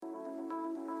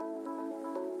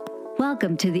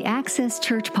Welcome to the Access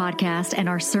Church podcast and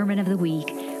our Sermon of the Week.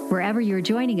 Wherever you're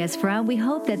joining us from, we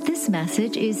hope that this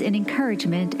message is an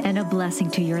encouragement and a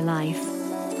blessing to your life.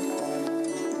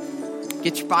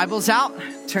 Get your Bibles out.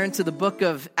 Turn to the book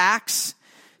of Acts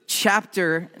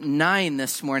chapter 9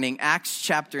 this morning. Acts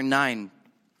chapter 9.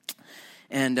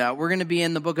 And we're going to be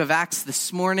in the book of Acts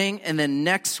this morning and then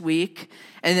next week.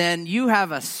 And then you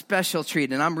have a special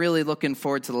treat, and I'm really looking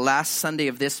forward to the last Sunday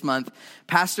of this month.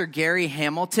 Pastor Gary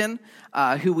Hamilton,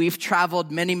 who we've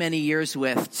traveled many, many years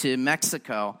with to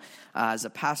Mexico as a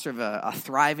pastor of a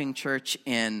thriving church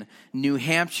in New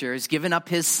Hampshire, has given up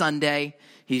his Sunday.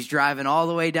 He's driving all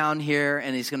the way down here,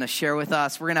 and he's going to share with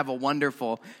us. We're going to have a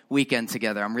wonderful weekend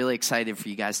together. I'm really excited for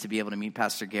you guys to be able to meet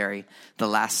Pastor Gary the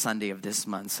last Sunday of this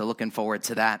month. So looking forward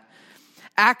to that.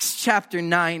 Acts chapter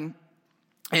 9.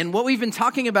 And what we've been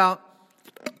talking about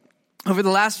over the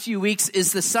last few weeks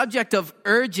is the subject of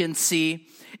urgency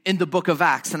in the book of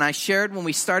Acts. And I shared when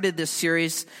we started this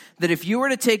series that if you were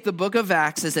to take the book of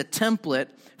Acts as a template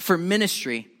for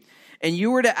ministry, and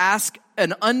you were to ask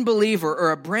an unbeliever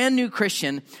or a brand new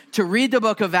Christian to read the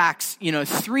book of Acts,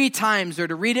 3 times, or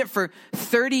to read it for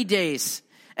 30 days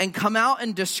and come out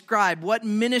and describe what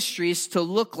ministries to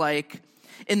look like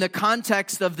in the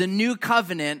context of the new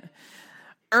covenant,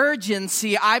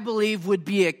 urgency, I believe, would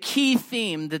be a key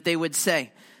theme that they would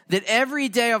say. That every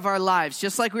day of our lives,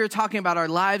 just like we were talking about, our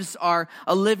lives are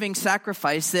a living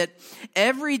sacrifice, that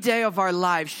every day of our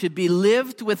lives should be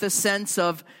lived with a sense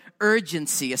of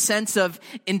urgency, a sense of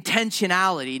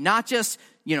intentionality, not just,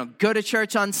 go to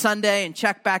church on Sunday and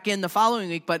check back in the following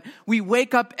week, but we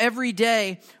wake up every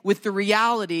day with the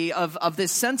reality of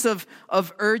this sense of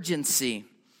urgency.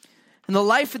 In the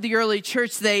life of the early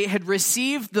church, they had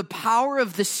received the power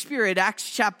of the Spirit, Acts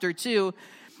chapter 2,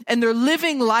 and they're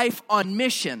living life on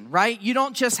mission, right? You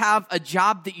don't just have a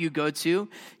job that you go to.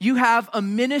 You have a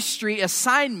ministry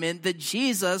assignment that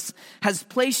Jesus has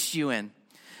placed you in.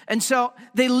 And so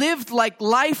they lived like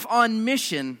life on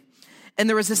mission, and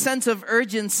there was a sense of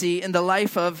urgency in the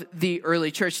life of the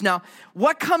early church. Now,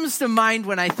 what comes to mind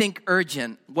when I think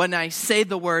urgent, when I say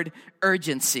the word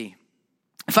urgency?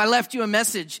 If I left you a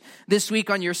message this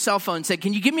week on your cell phone and said,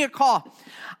 can you give me a call?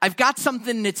 I've got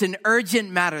something that's an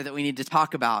urgent matter that we need to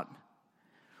talk about.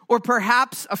 Or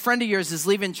perhaps a friend of yours is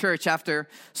leaving church after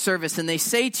service and they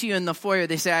say to you in the foyer,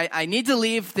 they say, I need to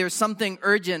leave. There's something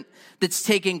urgent that's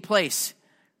taking place.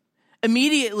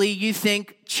 Immediately you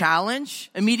think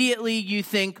challenge. Immediately you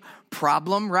think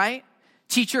problem, right?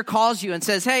 Teacher calls you and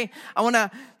says, hey, I want to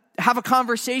have a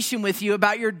conversation with you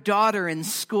about your daughter in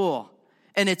school.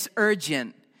 And it's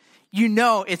urgent.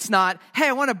 It's not, hey,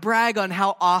 I want to brag on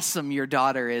how awesome your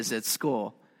daughter is at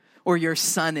school or your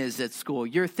son is at school.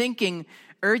 You're thinking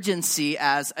urgency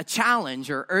as a challenge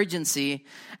or urgency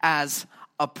as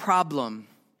a problem.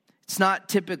 It's not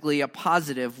typically a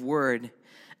positive word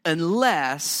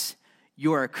unless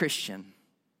you're a Christian.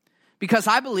 Because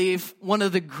I believe one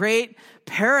of the great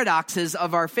paradoxes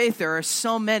of our faith, there are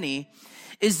so many,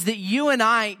 is that you and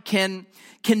I can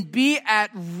be at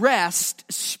rest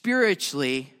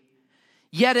spiritually,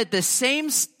 yet at the same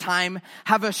time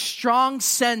have a strong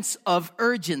sense of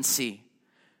urgency.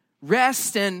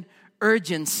 Rest and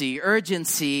urgency,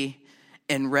 urgency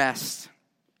and rest.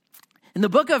 In the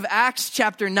book of Acts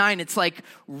chapter 9, it's like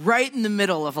right in the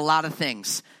middle of a lot of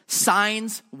things.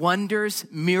 Signs, wonders,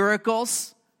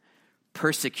 miracles,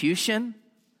 persecution,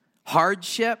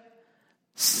 hardship,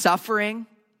 suffering,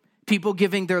 people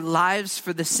giving their lives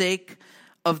for the sake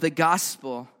of the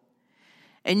gospel.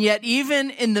 And yet, even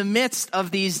in the midst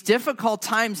of these difficult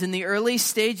times in the early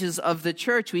stages of the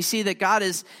church, we see that God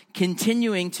is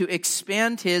continuing to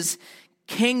expand his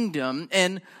kingdom.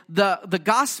 And the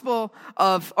gospel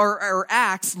of or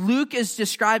Acts, Luke is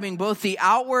describing both the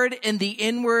outward and the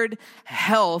inward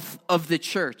health of the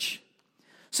church.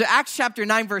 So Acts chapter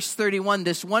 9, verse 31,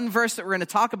 this one verse that we're going to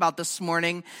talk about this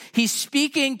morning, he's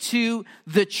speaking to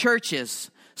the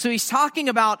churches. So he's talking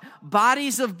about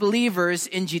bodies of believers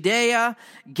in Judea,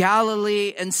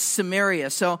 Galilee, and Samaria.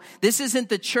 So this isn't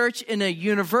the church in a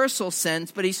universal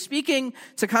sense, but he's speaking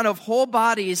to kind of whole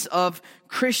bodies of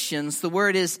Christians. The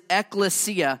word is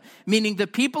ecclesia, meaning the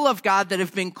people of God that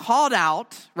have been called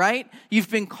out, right? You've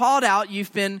been called out.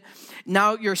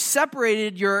 Now you're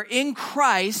separated. You're in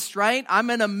Christ, right?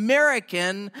 I'm an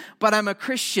American, but I'm a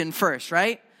Christian first,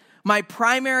 right? My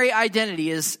primary identity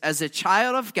is as a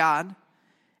child of God.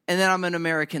 And then I'm an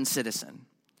American citizen.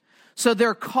 So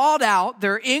they're called out,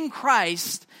 they're in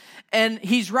Christ, and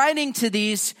he's writing to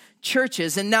these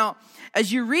churches. And now,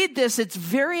 as you read this, it's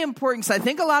very important, because I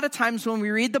think a lot of times when we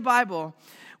read the Bible,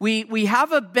 we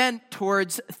have a bent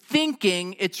towards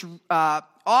thinking it's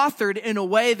authored in a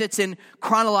way that's in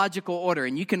chronological order.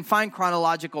 And you can find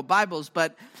chronological Bibles,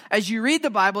 but as you read the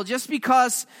Bible, just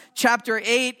because chapter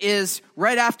 8 is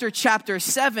right after chapter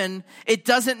 7, it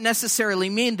doesn't necessarily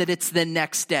mean that it's the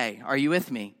next day. Are you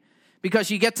with me?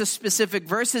 Because you get to specific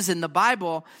verses in the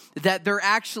Bible that they're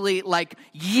actually like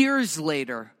years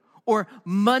later or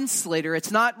months later.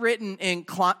 It's not written in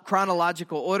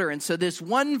chronological order. And so this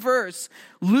one verse,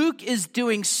 Luke is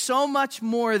doing so much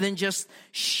more than just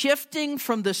shifting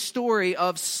from the story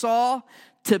of Saul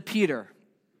to Peter.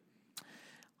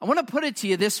 I want to put it to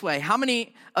you this way. How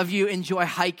many of you enjoy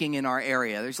hiking in our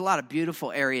area? There's a lot of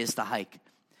beautiful areas to hike.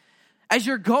 As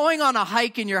you're going on a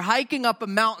hike and you're hiking up a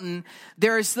mountain,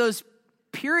 there's those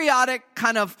periodic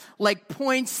kind of like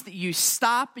points that you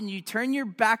stop and you turn your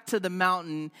back to the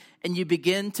mountain and you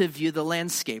begin to view the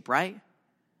landscape, right?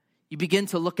 You begin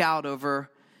to look out over,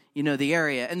 the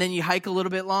area. And then you hike a little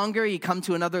bit longer, you come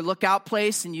to another lookout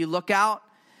place and you look out.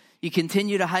 You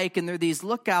continue to hike and there are these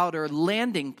lookout or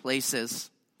landing places.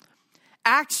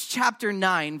 Acts chapter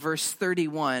 9, verse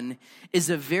 31 is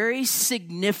a very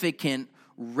significant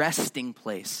resting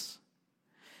place.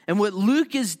 And what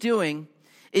Luke is doing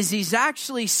is he's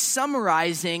actually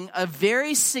summarizing a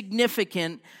very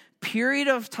significant period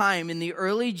of time in the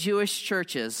early Jewish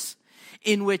churches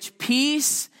in which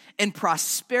peace and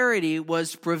prosperity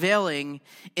was prevailing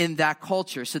in that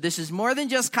culture. So this is more than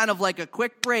just kind of like a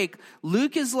quick break.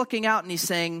 Luke is looking out and he's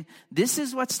saying, this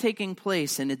is what's taking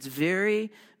place. And it's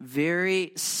very,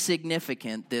 very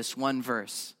significant, this one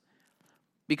verse.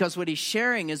 Because what he's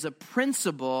sharing is a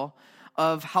principle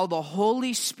of how the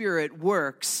Holy Spirit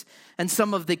works and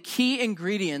some of the key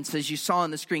ingredients, as you saw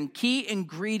on the screen, key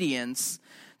ingredients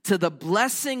to the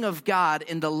blessing of God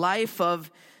in the life of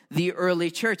the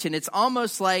early church. And it's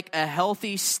almost like a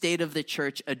healthy state of the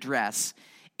church address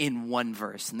in one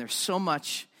verse. And there's so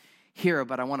much here,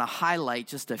 but I want to highlight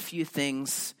just a few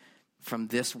things from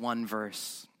this one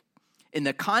verse. In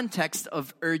the context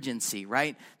of urgency,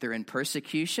 right? They're in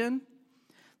persecution.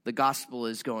 The gospel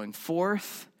is going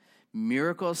forth.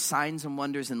 Miracles, signs, and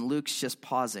wonders. And Luke's just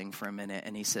pausing for a minute.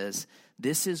 And he says,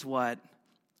 this is what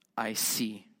I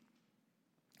see.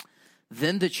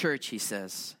 Then the church, he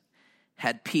says,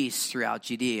 had peace throughout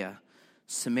Judea,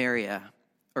 Samaria,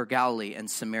 or Galilee and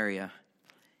Samaria.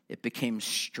 It became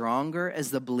stronger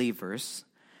as the believers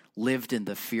lived in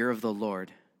the fear of the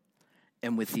Lord.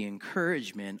 And with the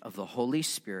encouragement of the Holy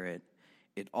Spirit,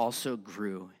 it also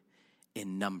grew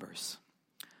in numbers.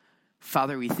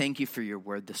 Father, we thank you for your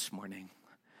word this morning.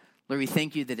 Lord, we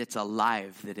thank you that it's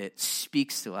alive, that it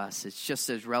speaks to us. It's just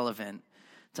as relevant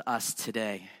to us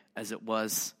today as it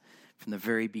was from the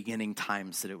very beginning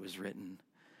times that it was written.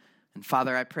 And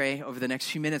Father, I pray over the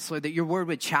next few minutes, Lord, that your word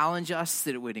would challenge us,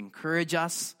 that it would encourage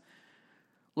us.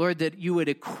 Lord, that you would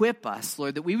equip us,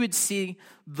 Lord, that we would see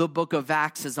the book of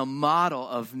Acts as a model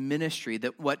of ministry,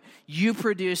 that what you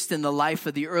produced in the life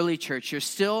of the early church, you're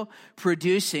still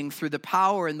producing through the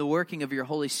power and the working of your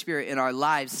Holy Spirit in our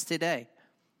lives today.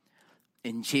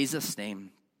 In Jesus'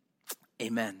 name,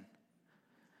 amen.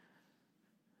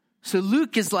 So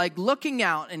Luke is like looking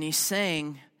out and he's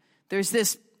saying, there's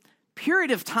this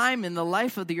period of time in the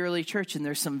life of the early church, and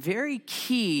there's some very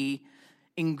key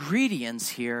ingredients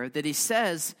here that he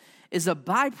says is a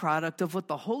byproduct of what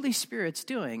the Holy Spirit's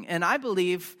doing. And I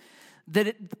believe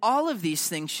that all of these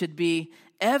things should be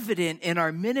evident in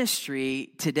our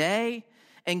ministry today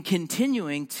and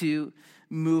continuing to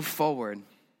move forward.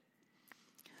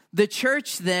 The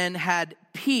church then had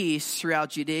peace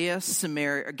throughout Judea,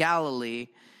 Samaria, Galilee,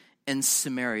 and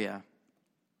Samaria.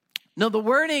 Now, the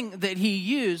wording that he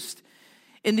used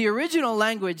in the original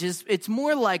language it's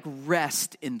more like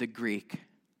rest in the Greek.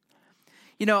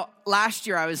 Last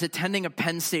year I was attending a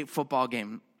Penn State football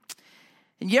game.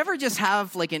 And you ever just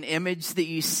have like an image that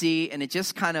you see and it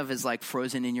just kind of is like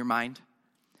frozen in your mind?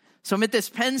 So I'm at this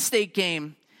Penn State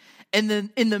game, and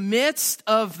then in the midst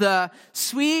of the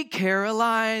Sweet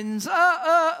Carolines,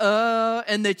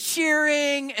 and the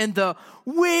cheering and the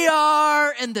we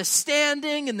are and the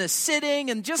standing and the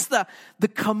sitting and just the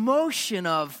commotion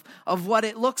of what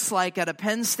it looks like at a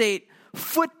Penn State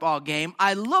football game,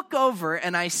 I look over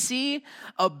and I see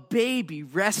a baby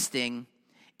resting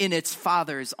in its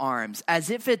father's arms as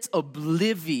if it's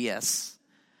oblivious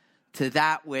to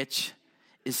that which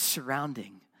is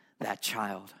surrounding that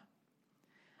child.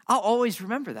 I'll always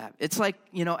remember that. It's like,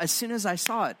 as soon as I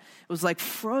saw it, it was like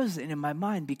frozen in my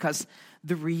mind, because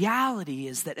the reality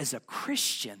is that as a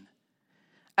Christian,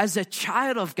 as a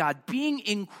child of God, being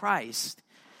in Christ,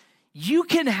 you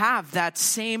can have that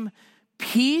same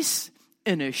peace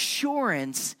and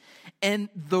assurance and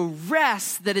the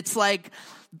rest, that it's like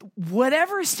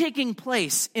whatever is taking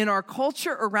place in our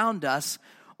culture around us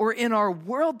or in our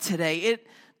world today, it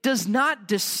does not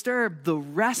disturb the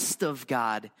rest of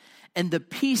God and the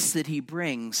peace that he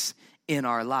brings in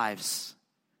our lives.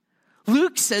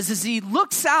 Luke says, as he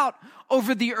looks out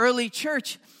over the early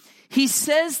church, he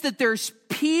says that there's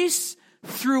peace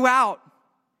throughout.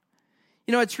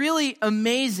 You know, it's really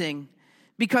amazing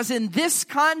because in this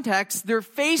context, they're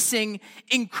facing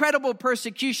incredible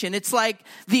persecution. It's like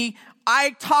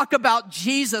I talk about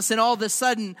Jesus and all of a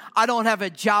sudden I don't have a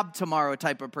job tomorrow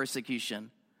type of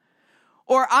persecution.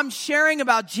 Or I'm sharing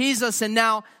about Jesus and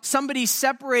now somebody's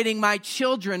separating my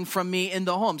children from me in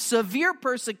the home. Severe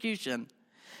persecution.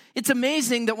 It's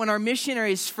amazing that when our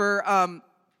missionaries for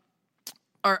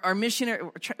our missionary,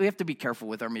 we have to be careful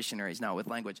with our missionaries now with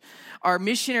language. Our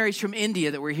missionaries from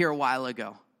India that were here a while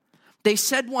ago, they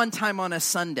said one time on a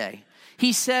Sunday,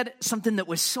 he said something that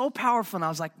was so powerful, and I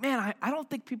was like, man, I don't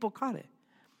think people caught it.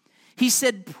 He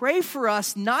said, pray for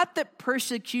us, not that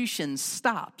persecution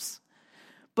stops,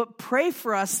 but pray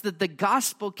for us that the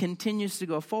gospel continues to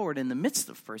go forward in the midst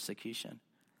of persecution.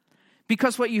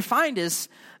 Because what you find is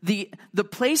the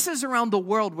places around the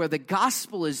world where the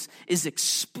gospel is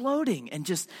exploding and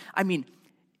just, I mean,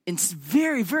 in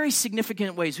very, very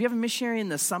significant ways. We have a missionary in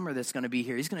the summer that's going to be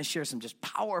here. He's going to share some just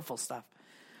powerful stuff.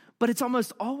 But it's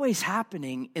almost always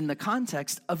happening in the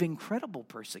context of incredible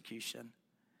persecution.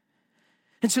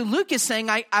 And so Luke is saying,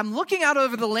 I'm looking out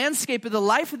over the landscape of the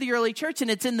life of the early church,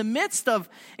 and it's in the midst of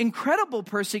incredible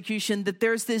persecution that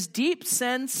there's this deep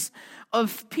sense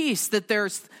of peace, that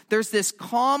there's this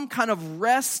calm kind of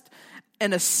rest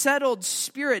and a settled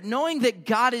spirit, knowing that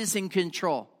God is in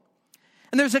control.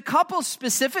 And there's a couple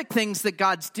specific things that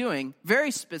God's doing,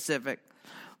 very specific.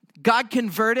 God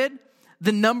converted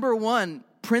the number one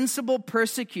principal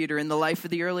persecutor in the life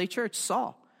of the early church,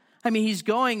 Saul. I mean, he's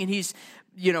going and he's,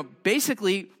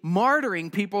 basically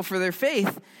martyring people for their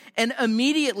faith. And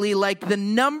immediately, like the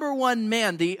number one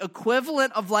man, the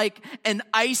equivalent of like an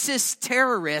ISIS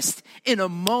terrorist in a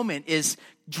moment, is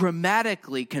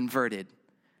dramatically converted.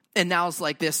 And now it's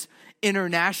like this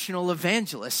international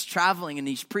evangelist traveling and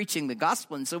he's preaching the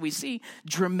gospel. And so we see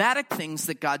dramatic things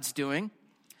that God's doing.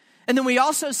 And then we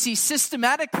also see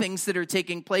systematic things that are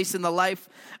taking place in the life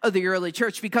of the early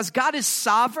church because God is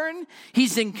sovereign.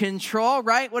 He's in control,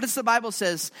 right? What does the Bible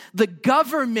says? The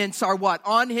governments are what?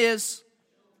 On his.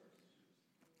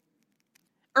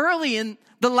 Early in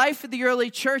the life of the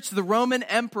early church, the Roman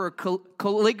Emperor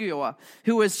Caligula,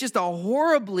 who was just a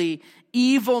horribly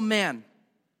evil man,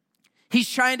 he's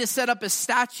trying to set up a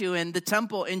statue in the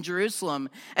temple in Jerusalem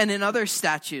and in other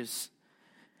statues.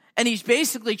 And he's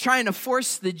basically trying to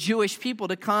force the Jewish people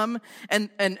to come and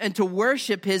to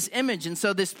worship his image. And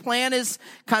so this plan is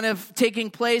kind of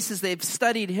taking place as they've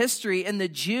studied history. And the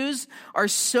Jews are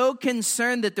so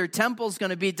concerned that their temple is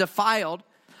going to be defiled.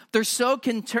 They're so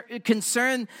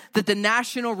concerned that the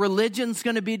national religion's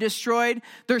going to be destroyed.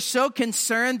 They're so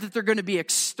concerned that they're going to be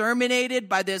exterminated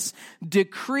by this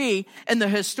decree. And the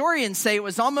historians say it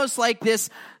was almost like this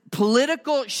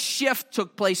political shift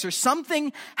took place or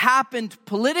something happened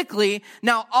politically.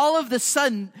 Now, all of a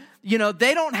sudden,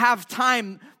 they don't have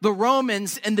time, the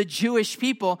Romans and the Jewish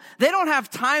people, they don't have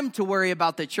time to worry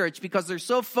about the church because they're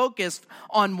so focused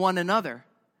on one another.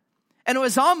 And it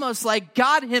was almost like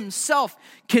God himself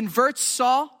converts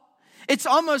Saul. It's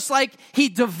almost like he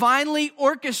divinely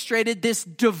orchestrated this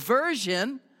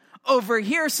diversion over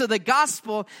here so the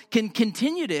gospel can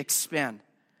continue to expand.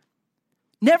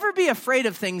 Never be afraid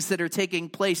of things that are taking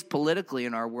place politically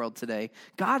in our world today.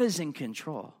 God is in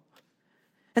control.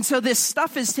 And so this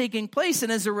stuff is taking place.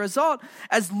 And as a result,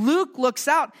 as Luke looks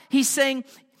out, he's saying,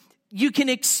 you can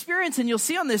experience, and you'll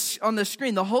see on the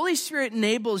screen, the Holy Spirit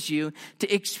enables you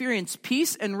to experience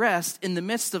peace and rest in the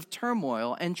midst of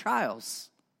turmoil and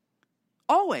trials.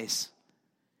 Always.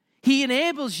 He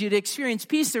enables you to experience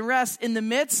peace and rest in the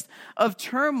midst of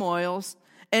turmoils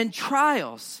and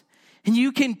trials. And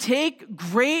you can take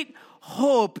great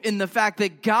hope in the fact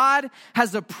that God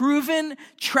has a proven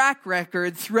track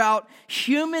record throughout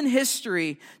human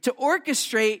history to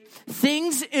orchestrate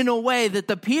things in a way that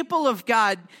the people of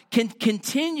God can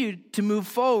continue to move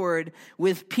forward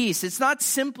with peace. It's not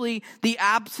simply the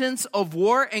absence of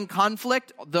war and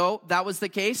conflict, though that was the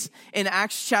case in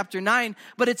Acts chapter 9,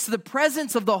 but it's the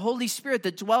presence of the Holy Spirit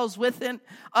that dwells within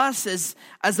us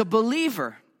as a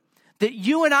believer. That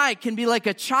you and I can be like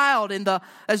a child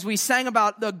as we sang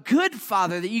about the good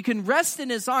Father, that you can rest in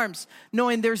his arms,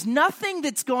 knowing there's nothing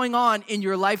that's going on in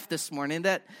your life this morning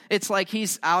that it's like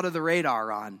he's out of the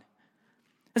radar on.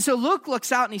 And so Luke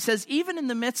looks out and he says, even in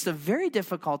the midst of very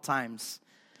difficult times,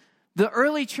 the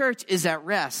early church is at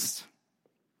rest.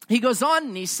 He goes on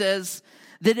and he says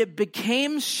that it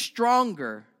became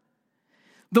stronger.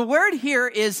 The word here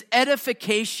is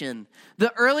edification.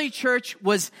 The early church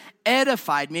was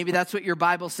edified. Maybe that's what your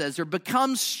Bible says, or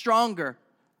becomes stronger.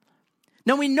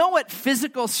 Now we know what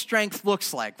physical strength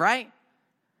looks like, right?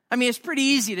 I mean, it's pretty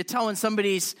easy to tell when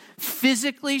somebody's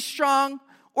physically strong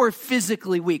or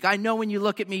physically weak. I know when you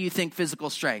look at me, you think physical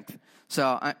strength. So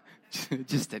I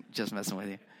just messing with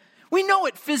you. We know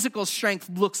what physical strength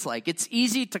looks like. It's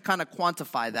easy to kind of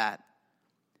quantify that.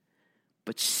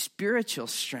 But spiritual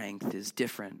strength is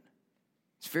different.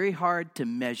 It's very hard to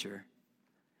measure.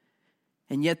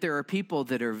 And yet there are people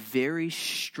that are very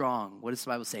strong. What does the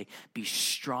Bible say? Be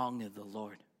strong in the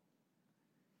Lord.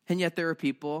 And yet there are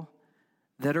people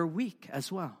that are weak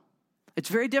as well. It's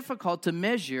very difficult to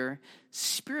measure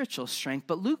spiritual strength.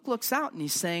 But Luke looks out and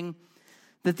he's saying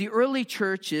that the early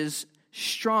church is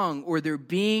strong, or they're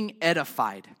being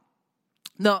edified.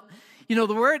 Now, the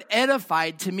word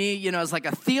edified to me, is like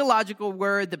a theological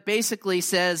word that basically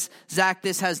says, Zach,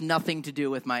 this has nothing to do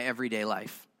with my everyday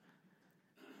life.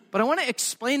 But I want to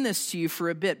explain this to you for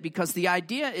a bit, because the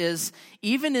idea is,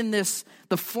 even in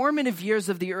the formative years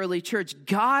of the early church,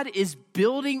 God is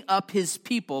building up his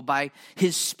people by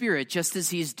his Spirit, just as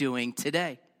he's doing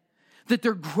today. That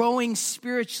they're growing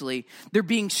spiritually, they're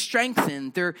being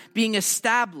strengthened, they're being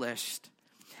established.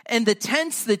 And the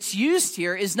tense that's used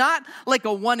here is not like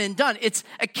a one and done. It's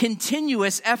a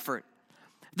continuous effort.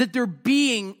 That they're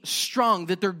being strong,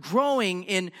 that they're growing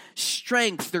in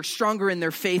strength. They're stronger in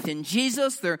their faith in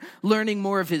Jesus. They're learning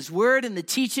more of his word and the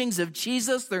teachings of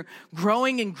Jesus. They're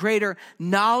growing in greater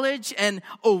knowledge and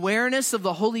awareness of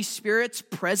the Holy Spirit's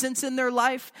presence in their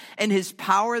life and his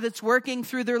power that's working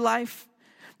through their life.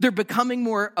 They're becoming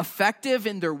more effective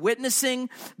in their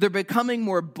witnessing. They're becoming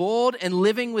more bold and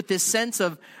living with this sense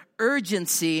of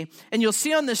urgency. And you'll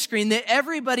see on the screen that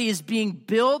everybody is being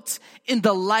built in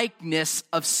the likeness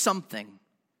of something.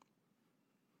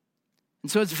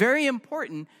 And so it's very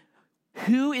important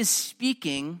who is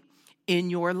speaking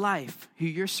in your life, who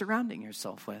you're surrounding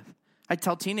yourself with. I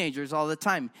tell teenagers all the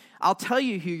time, I'll tell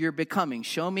you who you're becoming.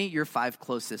 Show me your 5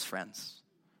 closest friends.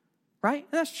 Right?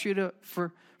 And that's true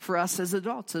for us as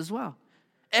adults as well.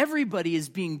 Everybody is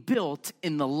being built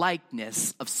in the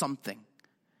likeness of something.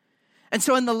 And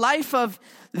so in the life of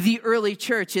the early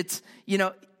church, it's,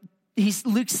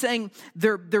 Luke's saying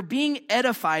they're being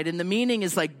edified, and the meaning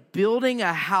is like building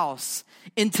a house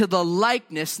into the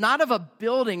likeness, not of a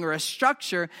building or a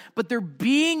structure, but they're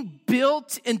being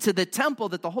built into the temple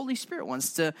that the Holy Spirit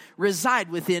wants to reside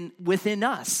within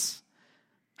us.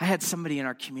 I had somebody in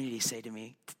our community say to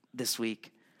me this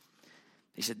week,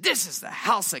 they said, "This is the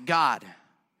house of God,"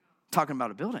 talking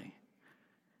about a building.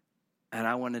 And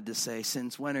I wanted to say,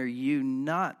 since when are you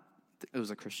not, it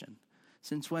was a Christian,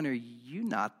 since when are you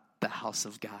not the house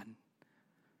of God?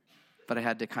 But I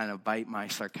had to kind of bite my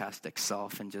sarcastic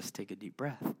self and just take a deep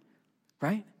breath,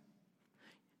 right?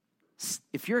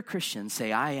 If you're a Christian,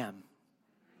 say, I am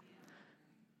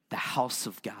the house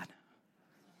of God.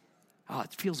 Oh,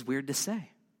 it feels weird to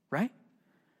say, right?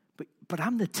 But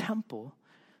I'm the temple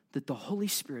that the Holy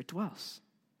Spirit dwells.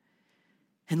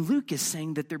 And Luke is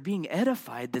saying that they're being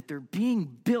edified, that they're being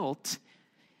built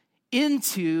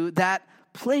into that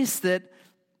place that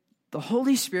the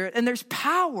Holy Spirit, and there's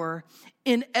power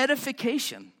in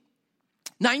edification.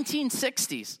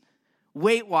 1960s,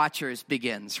 Weight Watchers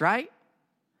begins, right?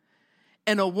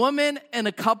 And a woman and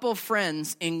a couple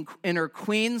friends in her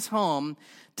Queens home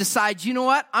decides, you know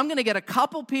what? I'm going to get a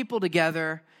couple people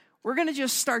together. We're going to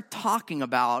just start talking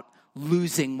about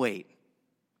losing weight.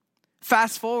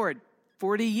 Fast forward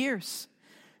 40 years.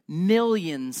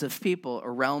 Millions of people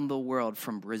around the world,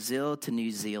 from Brazil to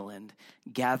New Zealand,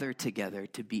 gather together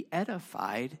to be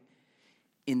edified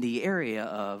in the area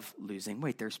of losing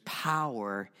weight. There's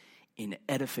power in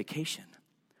edification.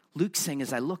 Luke's saying,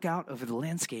 as I look out over the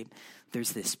landscape,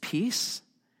 there's this peace,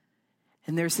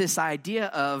 and there's this idea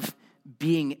of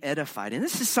being edified. And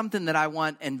this is something that I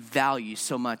want and value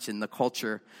so much in the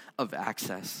culture of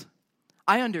Access.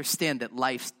 I understand that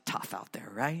life's tough out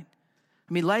there, right?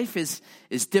 I mean, life is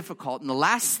difficult, and the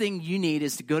last thing you need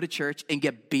is to go to church and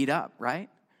get beat up, right?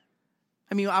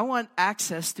 I mean, I want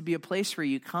Access to be a place where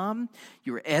you come,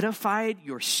 you're edified,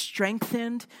 you're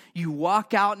strengthened, you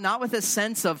walk out not with a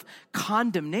sense of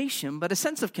condemnation, but a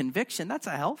sense of conviction. That's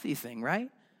a healthy thing, right?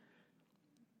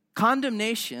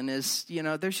 Condemnation is,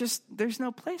 there's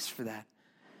no place for that.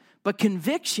 But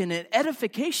conviction and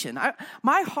edification,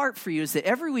 my heart for you is that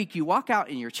every week you walk out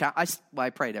in your, I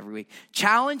pray it every week,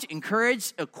 challenged,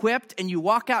 encouraged, equipped, and you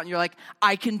walk out and you're like,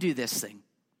 I can do this thing.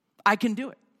 I can do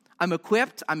it. I'm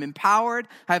equipped, I'm empowered,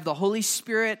 I have the Holy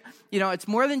Spirit. It's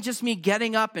more than just me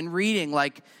getting up and reading.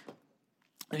 Like,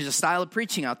 there's a style of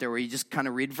preaching out there where you just kind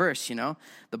of read verse,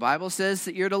 The Bible says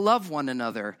that you're to love one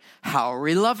another. How are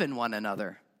we loving one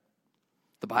another?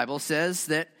 The Bible says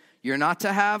that you're not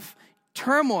to have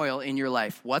turmoil in your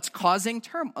life. What's causing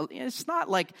turmoil? It's not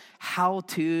like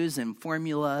how-tos and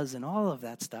formulas and all of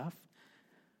that stuff.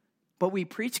 But we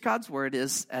preach God's word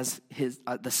as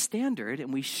the standard,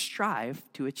 and we strive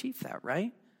to achieve that,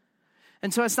 right?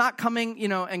 And so it's not coming,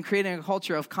 and creating a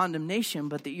culture of condemnation,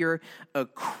 but that you're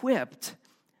equipped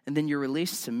and then you're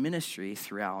released to ministry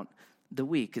throughout the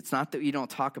week. It's not that you don't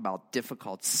talk about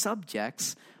difficult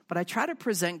subjects, but I try to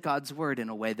present God's word in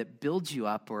a way that builds you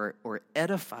up or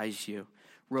edifies you.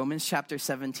 Romans chapter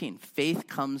 17, faith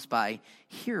comes by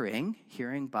hearing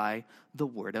by the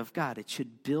word of God. It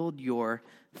should build your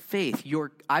faith.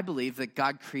 I believe that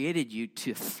God created you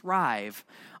to thrive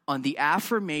on the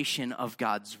affirmation of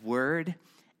God's word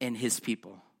and his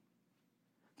people.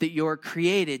 That you're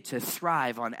created to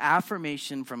thrive on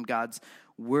affirmation from God's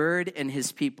word and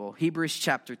his people. Hebrews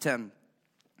chapter 10.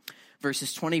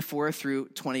 Verses 24 through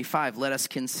 25, let us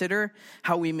consider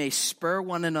how we may spur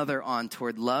one another on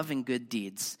toward love and good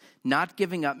deeds, not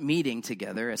giving up meeting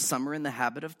together as some are in the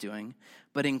habit of doing,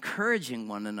 but encouraging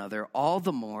one another all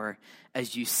the more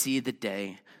as you see the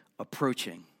day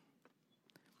approaching.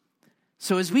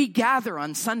 So as we gather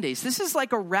on Sundays, this is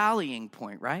like a rallying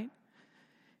point, right?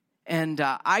 And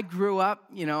I grew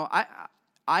up,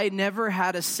 I never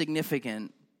had a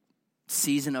significant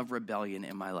season of rebellion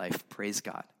in my life, praise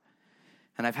God.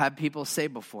 And I've had people say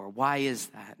before, why is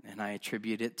that? And I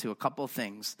attribute it to a couple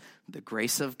things. The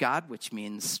grace of God, which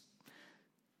means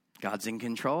God's in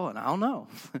control, and I don't know.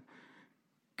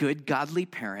 Good, godly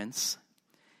parents,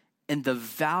 and the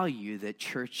value that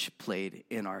church played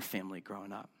in our family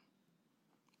growing up.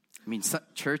 I mean,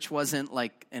 church wasn't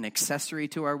like an accessory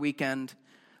to our weekend.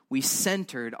 We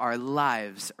centered our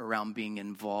lives around being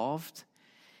involved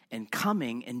and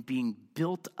coming and being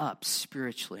built up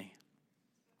spiritually.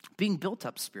 Being built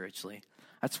up spiritually.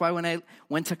 That's why when I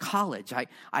went to college,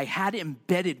 I had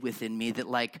embedded within me that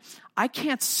I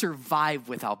can't survive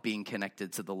without being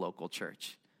connected to the local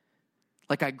church.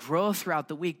 Like I grow throughout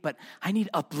the week, but I need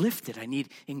uplifted, I need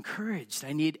encouraged,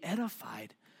 I need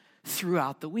edified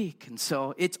throughout the week. And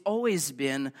so it's always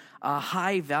been a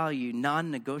high value,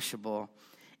 non-negotiable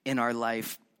in our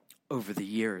life over the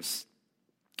years.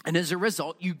 And as a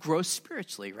result, you grow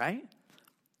spiritually, right?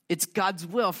 It's God's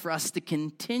will for us to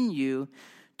continue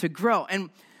to grow. And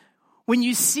when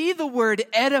you see the word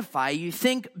edify, you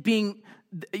think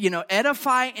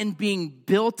edify and being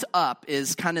built up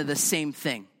is kind of the same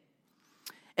thing.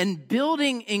 And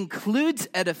building includes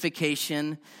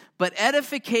edification, but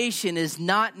edification is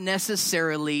not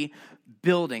necessarily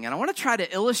building. And I want to try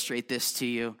to illustrate this to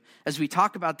you as we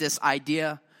talk about this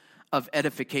idea of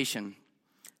edification.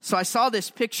 So I saw this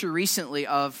picture recently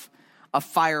of a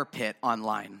fire pit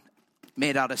online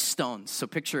made out of stones. So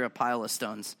picture a pile of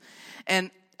stones.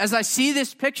 And as I see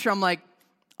this picture, I'm like,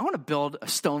 I want to build a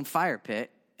stone fire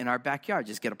pit in our backyard.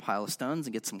 Just get a pile of stones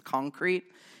and get some concrete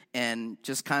and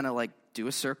just kind of like do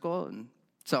a circle. And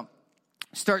so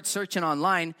start searching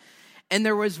online. And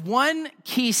there was one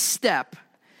key step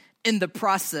in the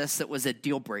process that was a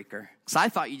deal breaker. So I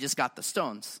thought you just got the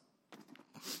stones,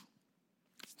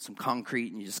 some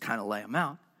concrete, and you just kind of lay them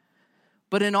out.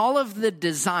 But in all of the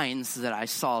designs that I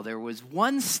saw, there was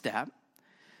one step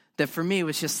that for me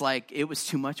was just like, it was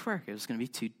too much work. It was going to be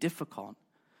too difficult.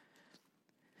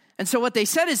 And so what they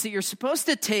said is that you're supposed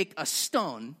to take a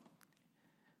stone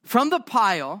from the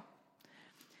pile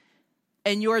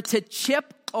and you're to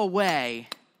chip away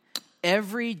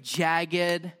every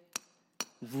jagged,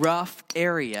 rough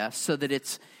area so that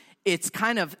it's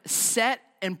kind of set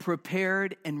and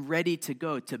prepared and ready to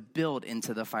go to build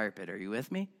into the fire pit. Are you with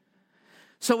me?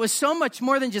 So it was so much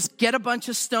more than just get a bunch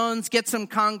of stones, get some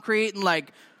concrete,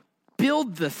 and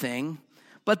build the thing.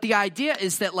 But the idea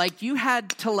is that you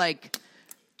had to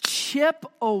chip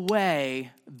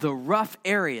away the rough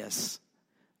areas,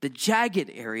 the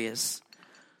jagged areas,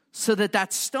 so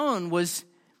that stone was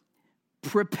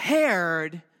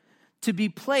prepared to be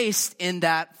placed in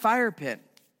that fire pit.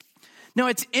 Now,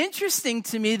 it's interesting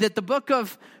to me that the book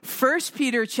of 1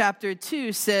 Peter chapter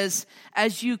 2 says,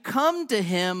 as you come to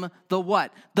him, the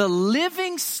what? The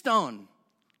living stone,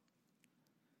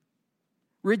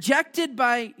 rejected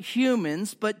by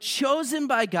humans, but chosen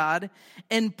by God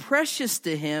and precious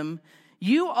to him,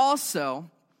 you also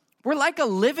were like a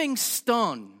living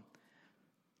stone.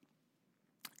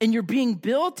 And you're being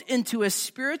built into a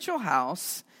spiritual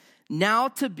house now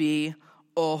to be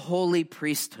a holy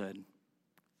priesthood.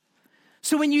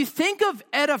 So when you think of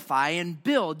edify and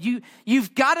build,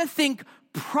 you've got to think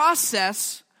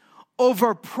process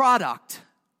over product.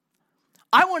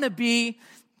 I want to be,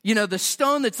 the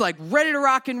stone that's like ready to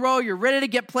rock and roll. You're ready to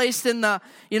get placed in the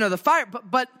fire.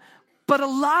 But a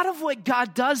lot of what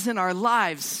God does in our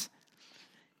lives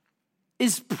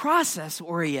is process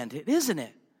oriented, isn't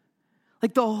it?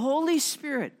 Like the Holy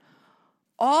Spirit,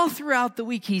 all throughout the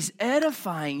week, he's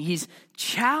edifying, he's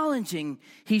challenging,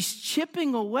 he's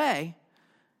chipping away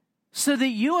so that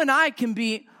you and I can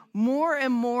be more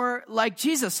and more like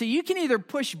Jesus. So you can either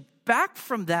push back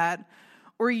from that,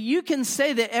 or you can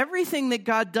say that everything that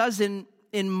God does in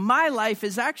my life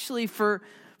is actually for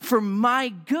my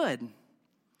good.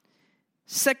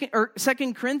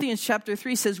 2 Corinthians chapter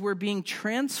 3 says we're being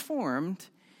transformed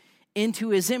into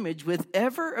his image with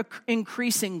ever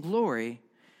increasing glory,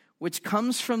 which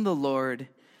comes from the Lord,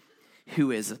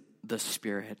 who is the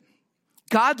Spirit.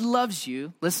 God loves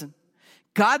you, listen,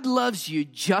 God loves you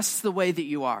just the way that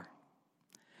you are.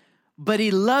 But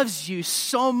he loves you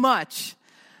so much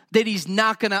that he's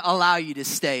not going to allow you to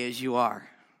stay as you are.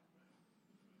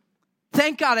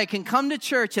 Thank God I can come to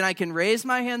church and I can raise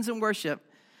my hands in worship,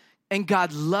 and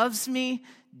God loves me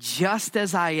just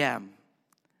as I am.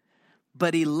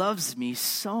 But he loves me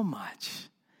so much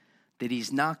that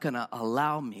he's not going to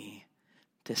allow me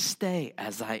to stay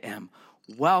as I am.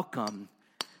 Welcome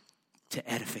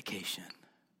to edification.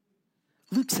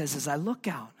 Luke says, as I look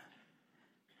out,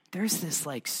 there's this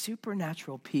like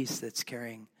supernatural peace that's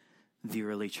carrying the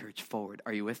early church forward.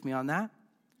 Are you with me on that?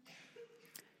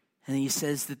 And he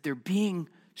says that they're being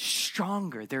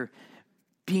stronger. They're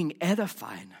being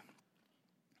edified.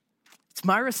 It's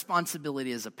my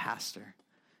responsibility as a pastor.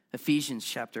 Ephesians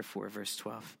chapter 4, verse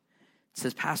 12. It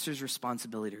says, pastors'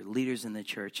 responsibility, or leaders in the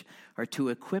church, are to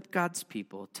equip God's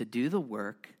people to do the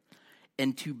work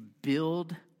and to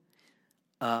build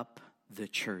up the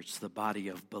church, the body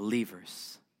of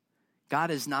believers. God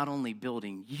is not only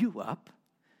building you up,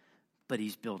 but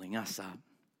he's building us up.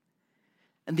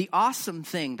 And the awesome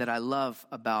thing that I love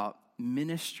about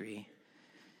ministry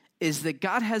is that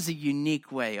God has a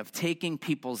unique way of taking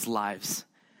people's lives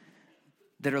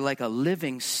that are like a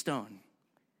living stone.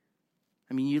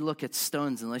 I mean, you look at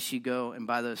stones, unless you go and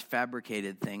buy those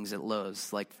fabricated things at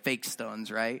Lowe's, like fake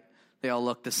stones, right? They all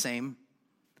look the same.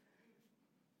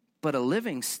 But a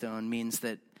living stone means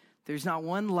that there's not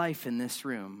one life in this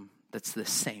room that's the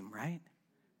same, right?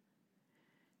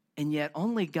 And yet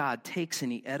only God takes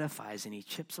and he edifies and he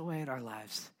chips away at our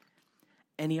lives.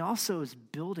 And he also is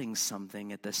building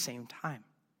something at the same time.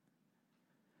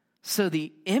 So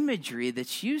the imagery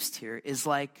that's used here is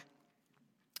like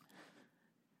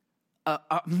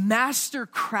a master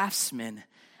craftsman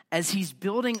as he's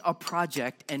building a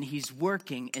project and he's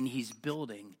working and he's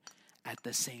building at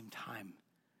the same time.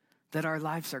 That our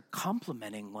lives are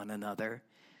complementing one another.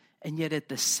 And yet at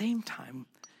the same time,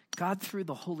 God, through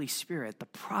the Holy Spirit, the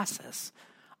process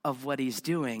of what he's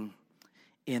doing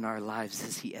in our lives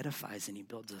as he edifies and he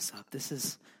builds us up. This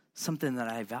is something that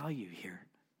I value here.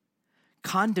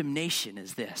 Condemnation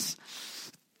is this.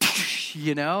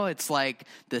 It's like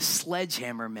the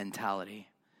sledgehammer mentality.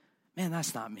 Man,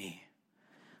 that's not me.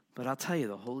 But I'll tell you,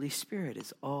 the Holy Spirit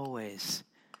is always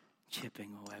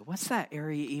chipping away. What's that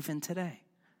area even today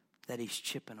that he's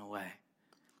chipping away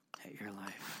at your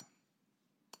life?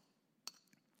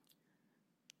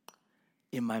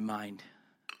 In my mind,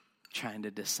 trying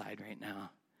to decide right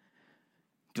now,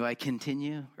 do I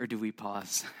continue or do we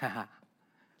pause?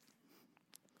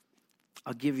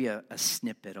 I'll give you a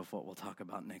snippet of what we'll talk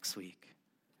about next week.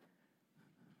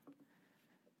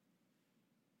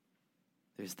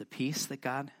 There's the peace that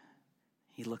God,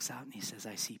 he looks out and he says,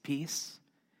 I see peace.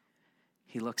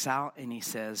 He looks out and he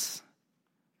says,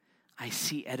 I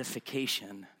see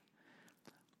edification.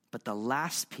 But the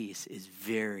last piece is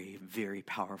very, very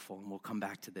powerful. And we'll come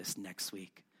back to this next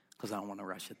week because I don't want to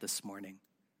rush it this morning.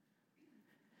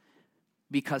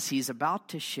 Because he's about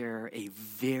to share a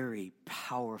very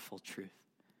powerful truth.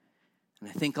 And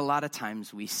I think a lot of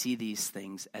times we see these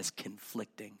things as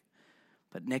conflicting.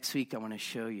 But next week I want to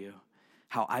show you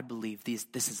how I believe this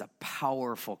is a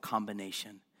powerful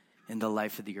combination in the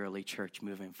life of the early church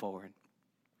moving forward.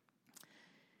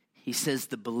 He says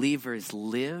the believers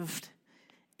lived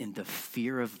in the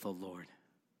fear of the Lord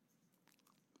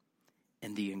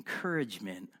and the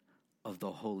encouragement of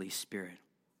the Holy Spirit.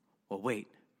 Well, wait.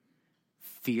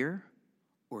 Fear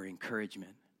or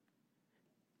encouragement?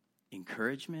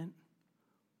 Encouragement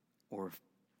or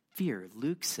fear?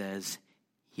 Luke says,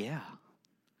 yeah.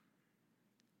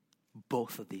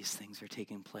 Both of these things are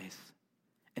taking place.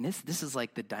 And this is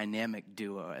like the dynamic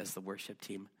duo as the worship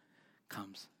team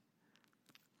comes.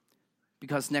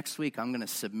 Because next week I'm going to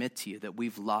submit to you that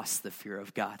we've lost the fear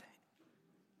of God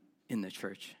in the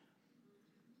church.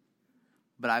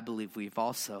 But I believe we've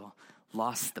also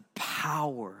lost the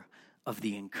power of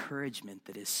the encouragement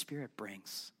that his Spirit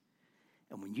brings.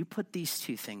 And when you put these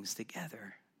two things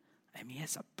together, I mean,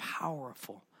 it's a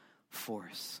powerful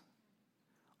force.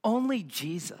 Only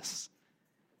Jesus,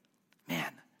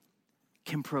 man,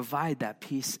 can provide that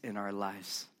peace in our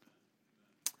lives.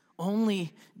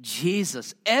 Only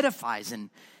Jesus edifies and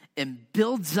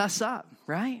builds us up,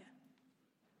 right?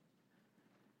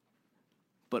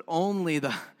 But only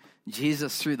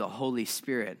Jesus through the Holy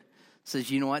Spirit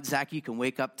says, you know what, Zach, you can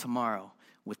wake up tomorrow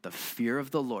with the fear of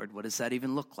the Lord. What does that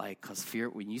even look like? Because fear,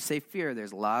 when you say fear,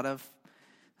 there's a lot of,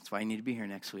 that's why you need to be here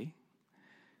next week.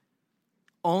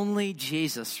 Only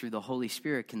Jesus through the Holy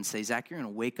Spirit can say, Zach, you're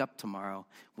going to wake up tomorrow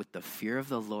with the fear of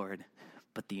the Lord,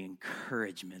 but the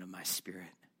encouragement of my Spirit.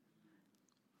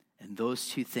 And those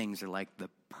two things are like the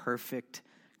perfect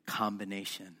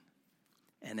combination.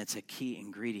 And it's a key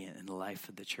ingredient in the life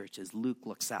of the church as Luke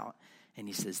looks out and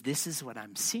he says, this is what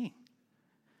I'm seeing.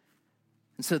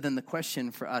 And so then the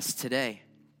question for us today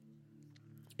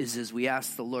is as we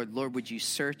ask the Lord, Lord, would you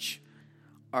search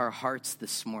our hearts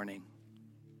this morning?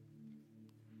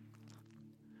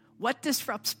 What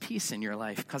disrupts peace in your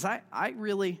life? Because I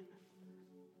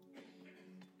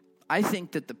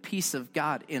think that the peace of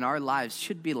God in our lives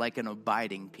should be like an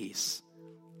abiding peace.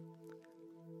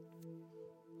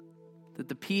 That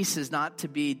the peace is not to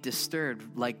be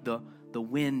disturbed like the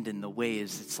wind and the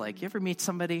waves. It's like, you ever meet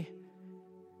somebody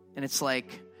and it's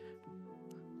like,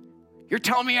 you're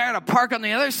telling me I got to park on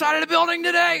the other side of the building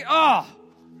today? Oh.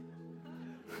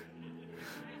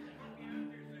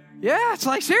 Yeah, it's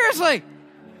like, seriously.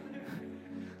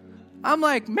 I'm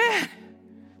like, man,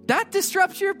 that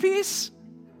disrupts your peace?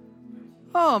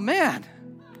 Oh, man.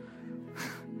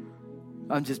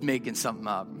 I'm just making something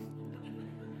up.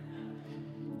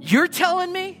 You're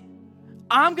telling me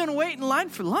I'm going to wait in line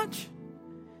for lunch?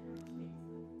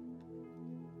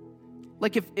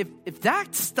 Like if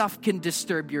that stuff can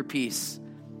disturb your peace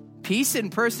in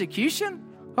persecution,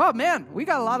 oh man, we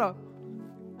got a lot of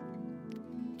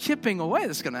chipping away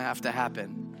that's going to have to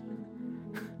happen.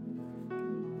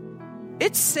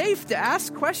 It's safe to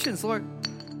ask questions. Lord,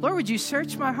 would you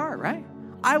search my heart, right?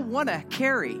 I want to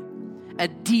carry a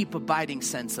deep, abiding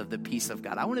sense of the peace of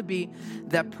God. I want to be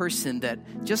that person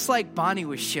that, just like Bonnie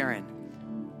was sharing,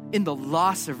 in the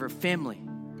loss of her family.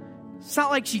 It's not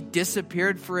like she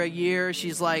disappeared for a year.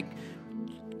 She's like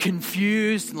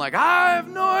confused and like, I have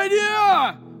no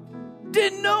idea.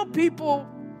 Didn't know people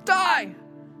die.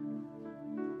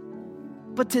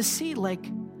 But to see like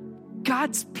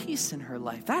God's peace in her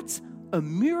life, that's a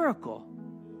miracle.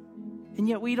 And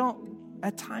yet we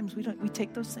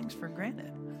take those things for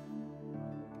granted.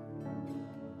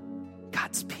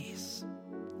 God's peace,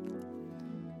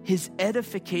 his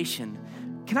edification.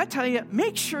 Can I tell you,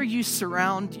 make sure you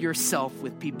surround yourself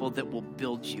with people that will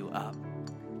build you up,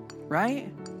 right?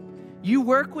 You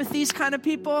work with these kind of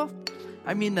people.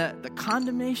 I mean, the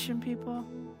condemnation people.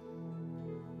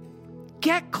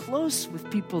 Get close with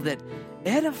people that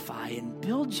edify and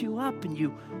build you up, and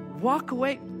you walk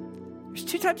away. There's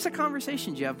two types of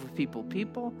conversations you have with people.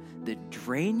 People that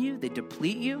drain you, they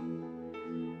deplete you,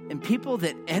 and people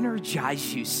that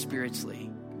energize you spiritually,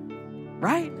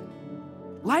 right?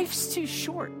 Life's too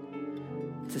short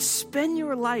to spend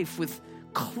your life with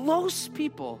close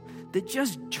people that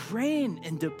just drain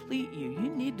and deplete you. You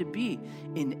need to be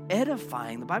in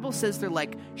edifying. The Bible says they're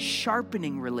like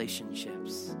sharpening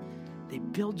relationships. They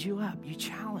build you up. You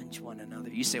challenge one another.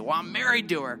 You say, well, I'm married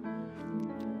to her.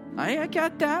 I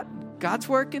got that. God's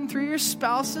working through your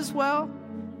spouse as well.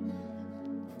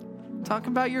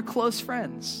 Talking about your close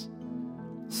friends.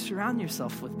 Surround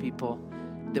yourself with people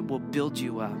that will build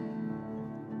you up.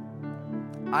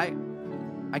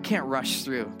 I can't rush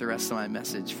through the rest of my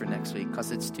message for next week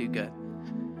because it's too good.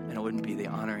 And it wouldn't be the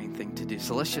honoring thing to do.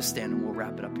 So let's just stand and we'll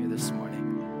wrap it up here this morning.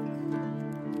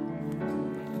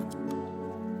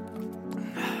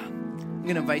 I'm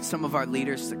going to invite some of our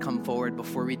leaders to come forward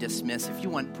before we dismiss. If you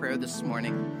want prayer this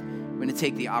morning, we're going to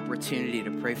take the opportunity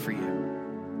to pray for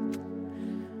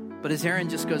you. But as Aaron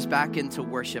just goes back into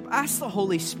worship, ask the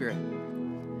Holy Spirit.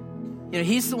 You know,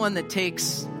 he's the one that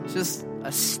takes just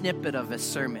a snippet of a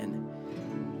sermon,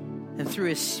 and through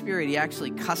his Spirit, he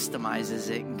actually customizes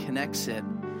it and connects it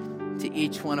to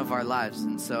each one of our lives.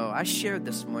 And so I shared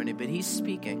this morning, but he's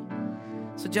speaking.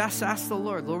 So just ask the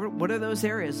Lord, what are those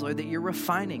areas, Lord, that you're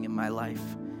refining in my life?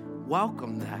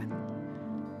 Welcome that.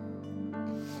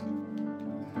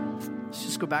 Let's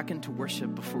just go back into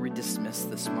worship before we dismiss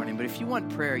this morning. But if you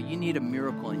want prayer, you need a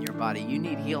miracle in your body, you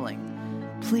need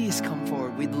healing, please come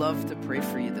forward. We'd love to pray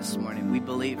for you this morning. We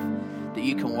believe that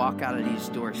you can walk out of these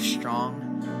doors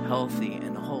strong, healthy,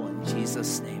 and whole in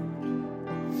Jesus' name.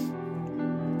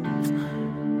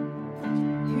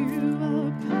 You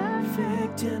are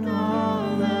perfect in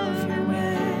all of your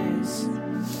ways.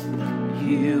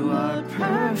 You are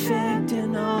perfect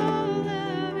in all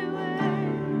of your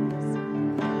ways.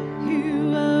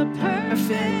 You are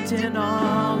perfect in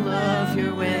all of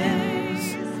your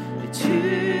ways. It's who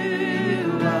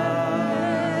you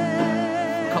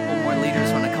are. A couple more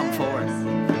leaders want to come forward.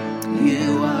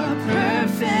 You are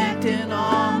perfect in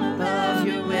all of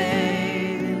your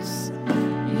ways.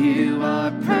 You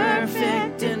are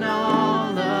perfect in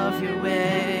all of your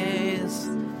ways.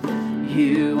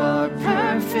 You are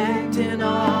perfect in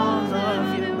all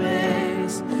of your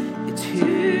ways. It's who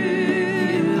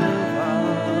you are.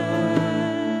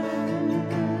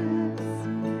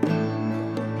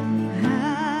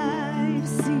 I've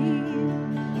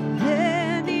seen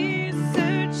many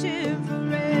searching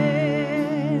for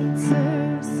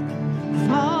answers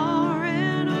far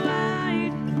and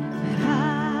wide, but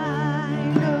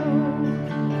I know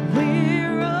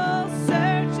we're all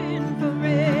searching for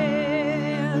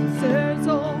answers.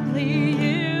 Only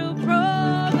you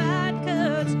provide,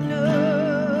 'cause you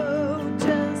know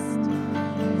just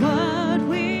what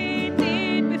we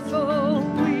need before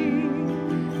we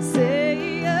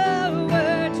say a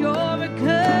word. You're a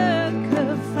good,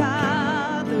 good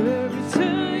Father. It's who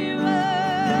you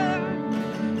are.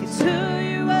 It's who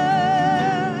you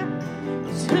are.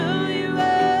 It's who you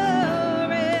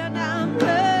are. And I'm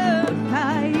loved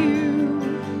by you.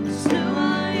 It's who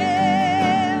I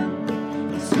am.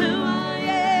 It's who I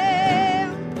am.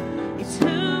 It's who I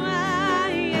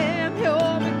am. You're a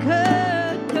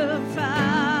good, good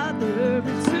Father.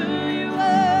 It's who you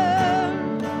are.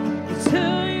 It's who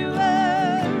you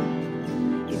are.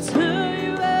 It's who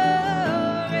you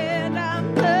are. And I'm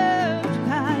loved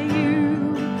by you.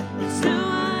 It's who I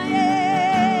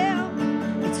am.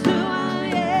 It's who I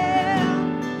am.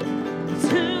 It's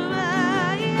who I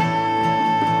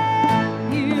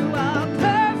am. You are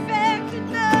perfect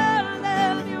in all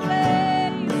of your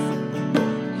ways.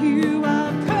 You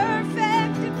are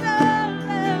perfect in all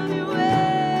of your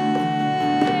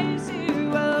ways.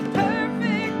 You are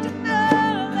perfect in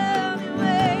all of your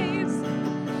ways.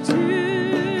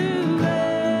 To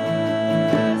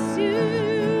us,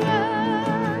 you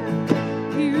are.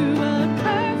 You are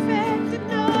perfect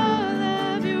in all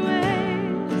of your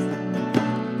ways.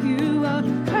 You are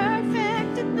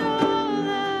perfect in all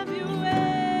of your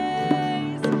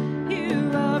ways.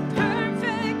 You are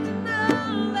perfect in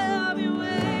all of your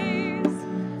ways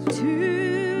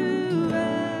to us.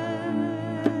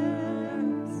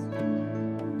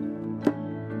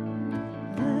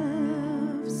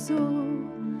 Love so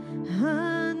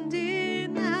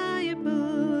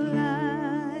undeniable,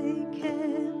 I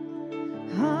can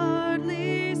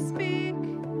hardly speak.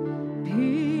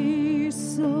 Peace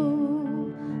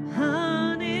so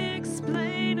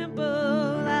unexplainable,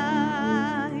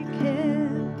 I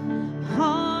can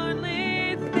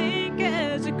hardly think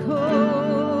as you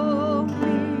call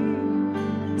me.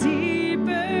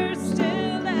 Deeper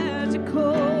still as you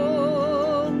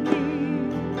call me.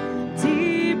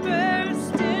 Deeper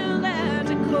still as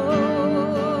you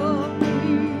call me.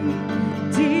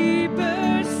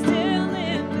 Deeper still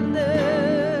in the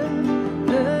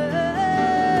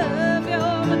love.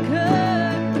 You're a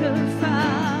good, good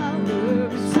Father.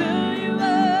 It's who you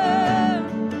are.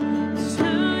 It's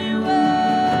who you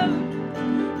are.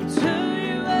 It's who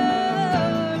you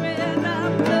are. And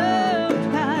I'm loved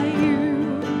by you.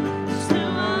 It's who I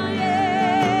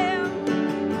am.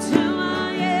 It's who I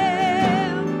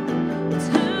am. It's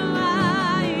who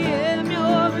I am.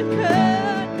 You're a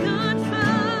good, good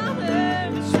Father.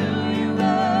 It's who you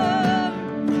are.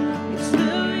 It's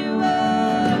who you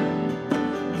are.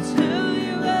 It's who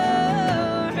you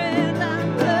are. And I'm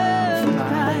loved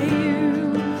by you.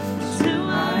 It's who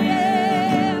I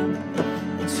am.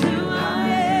 It's who I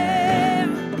am.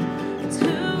 It's who I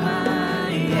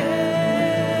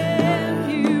am.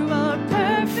 You are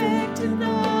perfect in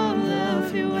all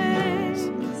of your ways.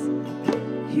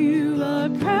 You are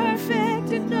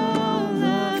perfect in all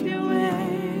of your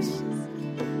ways.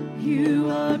 You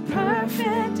are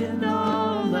perfect in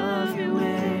all of your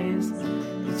ways.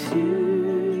 It's who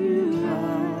you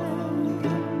are.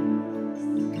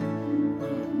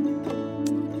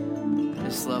 I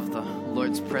just love the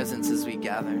Lord's presence as we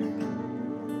gather.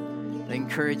 I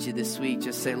encourage you this week,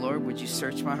 just say, Lord, would you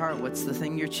search my heart? What's the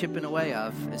thing you're chipping away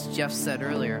of? As Jeff said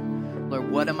earlier, Lord,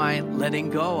 what am I letting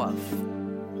go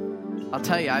of? I'll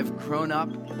tell you, I've grown up,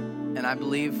 and I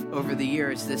believe over the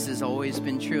years this has always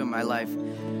been true in my life.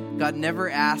 God never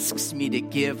asks me to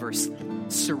give or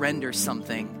surrender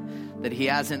something that he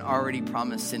hasn't already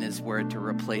promised in his word to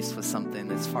replace with something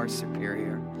that's far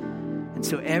superior. And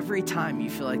so every time you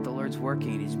feel like the Lord's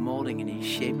working and he's molding and he's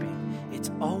shaping,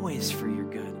 it's always for your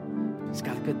good. He's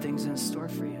got good things in store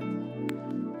for you.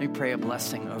 Let me pray a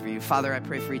blessing over you. Father, I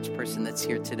pray for each person that's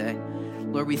here today.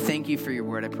 Lord, we thank you for your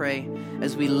word. I pray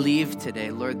as we leave today,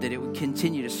 Lord, that it would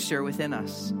continue to stir within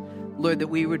us. Lord, that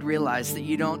we would realize that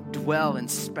you don't dwell in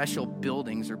special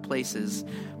buildings or places,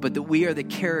 but that we are the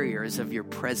carriers of your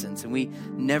presence, and we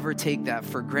never take that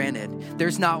for granted.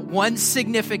 There's not one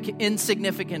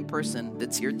insignificant person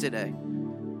that's here today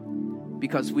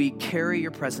because we carry your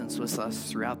presence with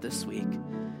us throughout this week.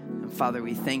 And Father,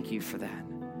 we thank you for that.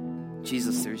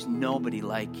 Jesus, there's nobody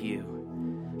like you.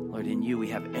 Lord, in you we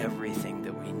have everything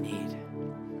that we need.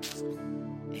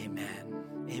 Amen.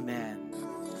 Amen.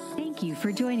 Thank you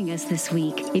for joining us this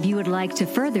week. If you would like to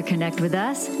further connect with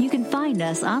us, you can find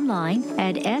us online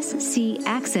at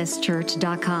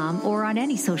scaccesschurch.com or on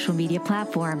any social media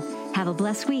platform. Have a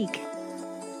blessed week.